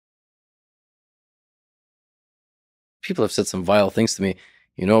people have said some vile things to me.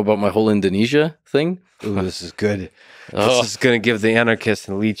 You know about my whole Indonesia thing? Ooh, this is good. Oh. This is going to give the anarchists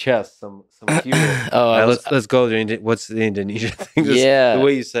and Lee Chess some fuel. Let's go there. What's the Indonesia thing? Yeah. The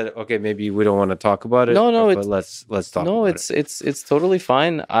way you said it, okay, maybe we don't want to talk about it. No, but let's talk about it. It's totally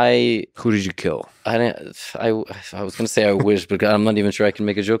fine. Who did you kill? I was going to say I wish, but I'm not even sure I can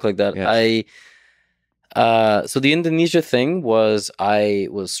make a joke like that. Yes. So the Indonesia thing was I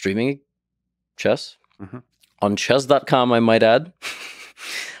was streaming chess on chess.com, I might add.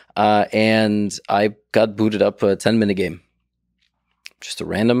 And I got booted up a 10-minute game. Just a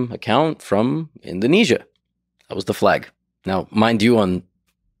random account from Indonesia. That was the flag. Now, mind you, on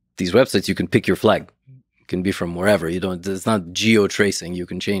these websites, you can pick your flag. It can be from wherever. It's not geo-tracing. You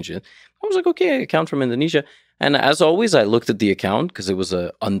can change it. I was like, okay, account from Indonesia. And as always, I looked at the account because it was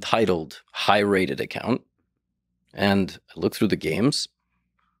an untitled, high-rated account. And I looked through the games.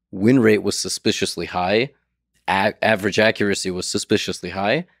 Win rate was suspiciously high. Average accuracy was suspiciously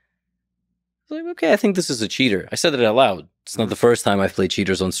high. I was like, okay, I think this is a cheater. I said it out loud. It's not the first time I've played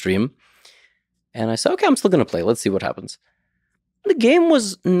cheaters on stream. And I said, okay, I'm still going to play. Let's see what happens. The game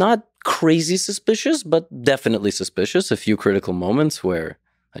was not crazy suspicious, but definitely suspicious. A few critical moments where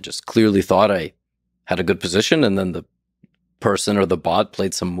I just clearly thought I had a good position, and then the person or the bot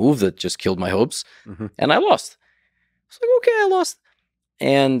played some move that just killed my hopes, and I lost. I was like, okay, I lost.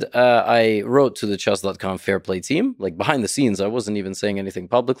 And I wrote to the chess.com fair play team, like behind the scenes. I wasn't even saying anything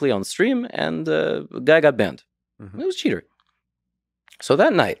publicly on stream, and the guy got banned. It was a cheater. So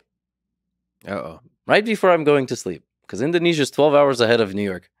that night, right before I'm going to sleep, because Indonesia's 12 hours ahead of New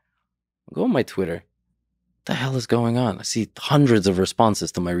York, I go on my Twitter. What the hell is going on? I see hundreds of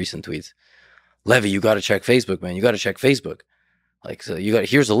responses to my recent tweets. Levy, you got to check Facebook, man. You got to check Facebook. Like, so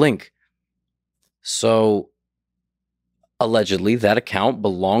here's a link. So allegedly, that account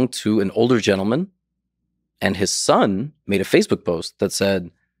belonged to an older gentleman, and his son made a Facebook post that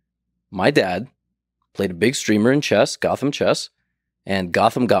said, my dad played a big streamer in chess, GothamChess, and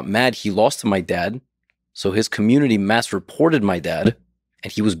Gotham got mad he lost to my dad, so his community mass reported my dad,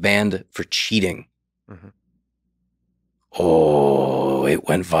 and he was banned for cheating. Oh, it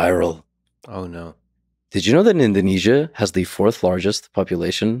went viral. Oh, no. Did you know that Indonesia has the 4th largest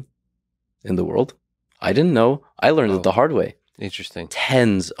population in the world? I didn't know. I learned it the hard way. Interesting.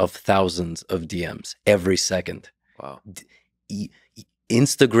 Tens of thousands of DMs every second. Wow.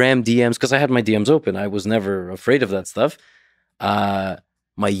 Instagram DMs, because I had my DMs open. I was never afraid of that stuff. My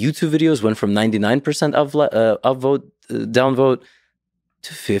YouTube videos went from 99% upvote, downvote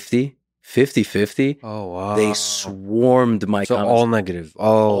to 50-50. Oh, wow. They swarmed my comments. All negative.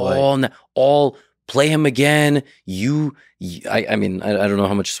 All play him again. I mean, I don't know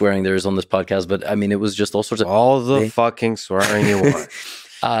how much swearing there is on this podcast, but I mean, it was just all sorts of... All the fucking swearing you want.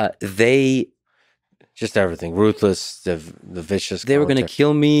 Just everything. Ruthless, the vicious. They were going to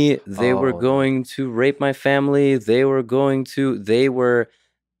kill me. They were going to rape my family. They were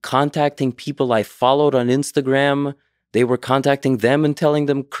contacting people I followed on Instagram. They were contacting them and telling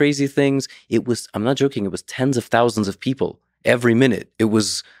them crazy things. It was, I'm not joking, it was tens of thousands of people every minute. It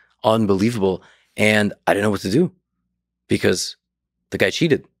was unbelievable. And I didn't know what to do because the guy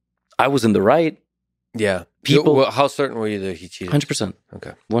cheated. I was in the right. Yeah. People. Well, how certain were you that he cheated? 100%.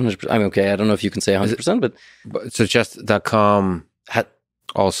 Okay. 100%. I'm okay. I don't know if you can say 100%, but so chess.com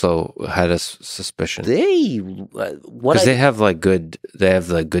also had a suspicion. Because they have good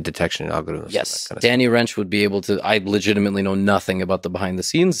detection algorithms. Yes. Danny Wrench would be able to. I legitimately know nothing about the behind the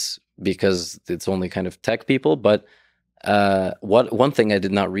scenes because it's only kind of tech people. But one thing I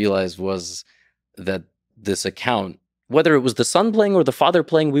did not realize was that this account, whether it was the son playing or the father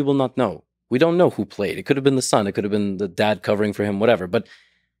playing, we will not know. We don't know who played. It could have been the son. It could have been the dad covering for him, whatever. But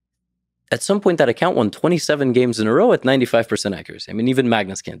at some point, that account won 27 games in a row at 95% accuracy. I mean, even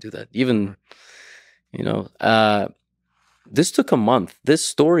Magnus can't do that. Even, this took a month. This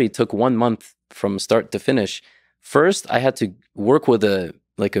story took 1 month from start to finish. First, I had to work with a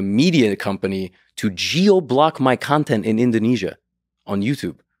media company to geo-block my content in Indonesia on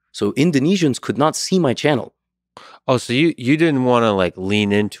YouTube. So Indonesians could not see my channel. Oh, so you didn't want to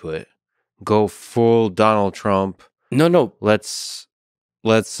lean into it. Go full Donald Trump. No. Let's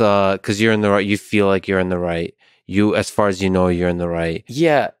because you're in the right. You feel like you're in the right. You, as far as you know, you're in the right.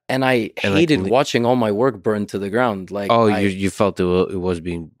 Yeah, and I hated watching all my work burn to the ground. You felt it was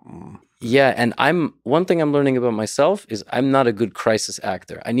being. Yeah, and one thing I'm learning about myself is I'm not a good crisis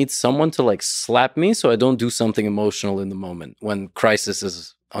actor. I need someone to slap me so I don't do something emotional in the moment when crisis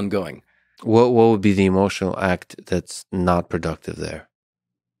is ongoing. What would be the emotional act that's not productive there?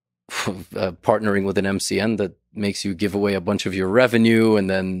 partnering with an MCN that makes you give away a bunch of your revenue. And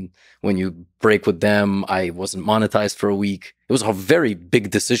then when you break with them, I wasn't monetized for a week. It was a very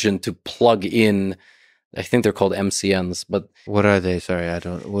big decision to plug in. I think they're called MCNs, but what are they? Sorry, I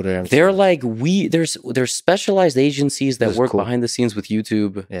don't. What are MCNs? They're like there's specialized agencies that work behind the scenes with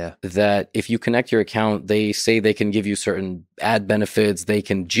YouTube. Yeah. That if you connect your account, they say they can give you certain ad benefits. They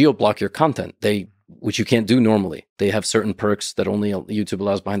can geo-block your content. Which you can't do normally. They have certain perks that only YouTube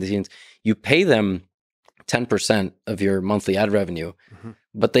allows behind the scenes. You pay them 10% of your monthly ad revenue,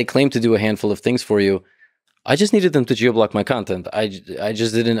 but they claim to do a handful of things for you. I just needed them to geo-block my content. I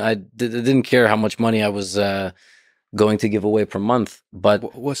just didn't care how much money I was going to give away per month. But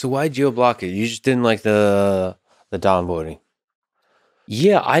so why geo-block it? You just didn't like the downvoting.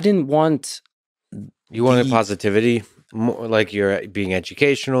 Yeah, I didn't want. You wanted positivity, more like you're being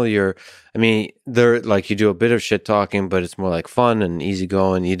educational. They're like you do a bit of shit talking, but it's more like fun and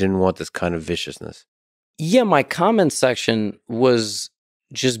easygoing. You didn't want this kind of viciousness. Yeah, my comment section was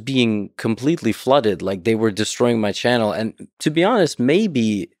just being completely flooded. Like they were destroying my channel. And to be honest,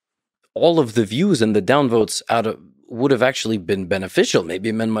 maybe all of the views and the downvotes would have actually been beneficial. Maybe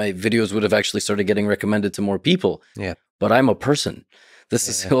it meant my videos would have actually started getting recommended to more people. Yeah. But I'm a person.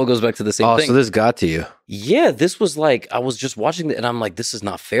 It all goes back to the same thing. So this got to you. Yeah, this was like, I was just watching it and I'm like, this is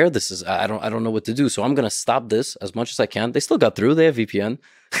not fair. I don't know what to do. So I'm going to stop this as much as I can. They still got through. They have VPN.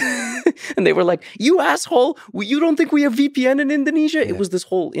 And they were like, you asshole, you don't think we have VPN in Indonesia? Yeah. It was this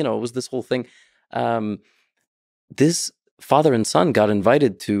whole thing. This father and son got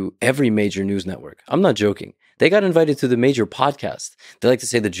invited to every major news network. I'm not joking. They got invited to the major podcast. They like to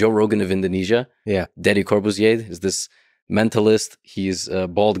say the Joe Rogan of Indonesia. Yeah. Deddy Corbuzier is this mentalist. He's a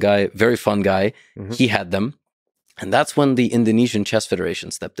bald guy, very fun guy. He had them. And that's when the Indonesian Chess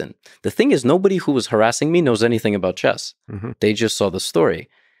Federation stepped in. The thing is, nobody who was harassing me knows anything about chess. They just saw the story.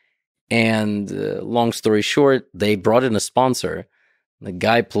 And long story short, they brought in a sponsor. The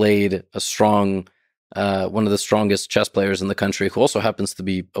guy played a strong, one of the strongest chess players in the country, who also happens to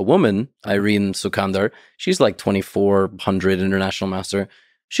be a woman, Irene Sukandar. She's like 2400 international master.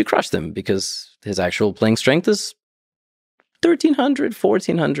 She crushed him because his actual playing strength is 1300,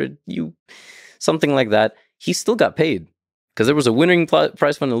 1400, something like that. He still got paid because there was a winning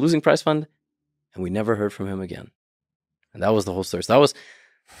prize fund and a losing prize fund, and we never heard from him again. And that was the whole story. So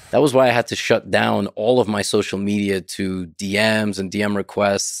that was why I had to shut down all of my social media to DMs and DM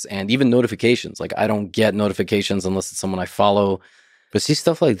requests and even notifications. Like I don't get notifications unless it's someone I follow. But see,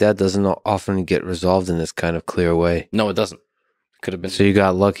 stuff like that doesn't often get resolved in this kind of clear way. No, it doesn't. Could have been. So you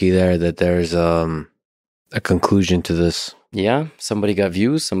got lucky there that there's a conclusion to this. Yeah, somebody got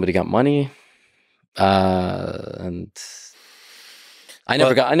views, somebody got money, and I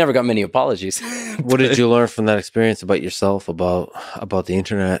never got many apologies. What did you learn from that experience about yourself, about the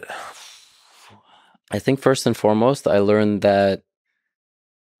internet? I think first and foremost, I learned that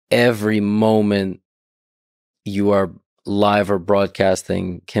every moment you are live or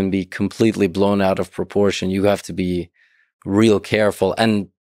broadcasting can be completely blown out of proportion. You have to be real careful. And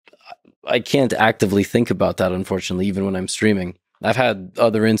I can't actively think about that, unfortunately, even when I'm streaming. I've had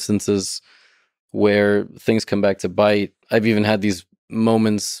other instances where things come back to bite. I've even had these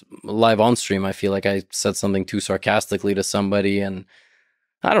moments live on stream. I feel like I said something too sarcastically to somebody and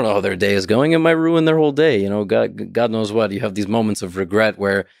I don't know how their day is going. It might ruin their whole day. God knows what. You have these moments of regret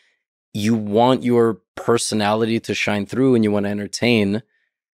where you want your personality to shine through and you want to entertain.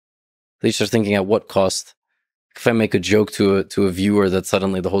 They start thinking at what cost? If I make a joke to a viewer that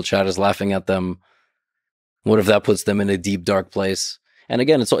suddenly the whole chat is laughing at them, what if that puts them in a deep, dark place? And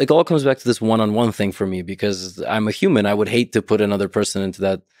again, it all comes back to this one-on-one thing for me because I'm a human. I would hate to put another person into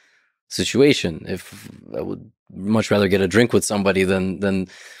that situation. If I would much rather get a drink with somebody than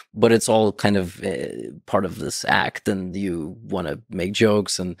but it's all kind of part of this act and you want to make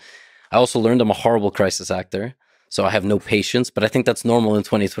jokes. And I also learned I'm a horrible crisis actor. So I have no patience, but I think that's normal in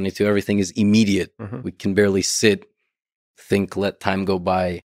 2022. Everything is immediate. We can barely sit, think, let time go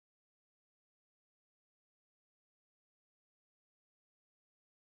by.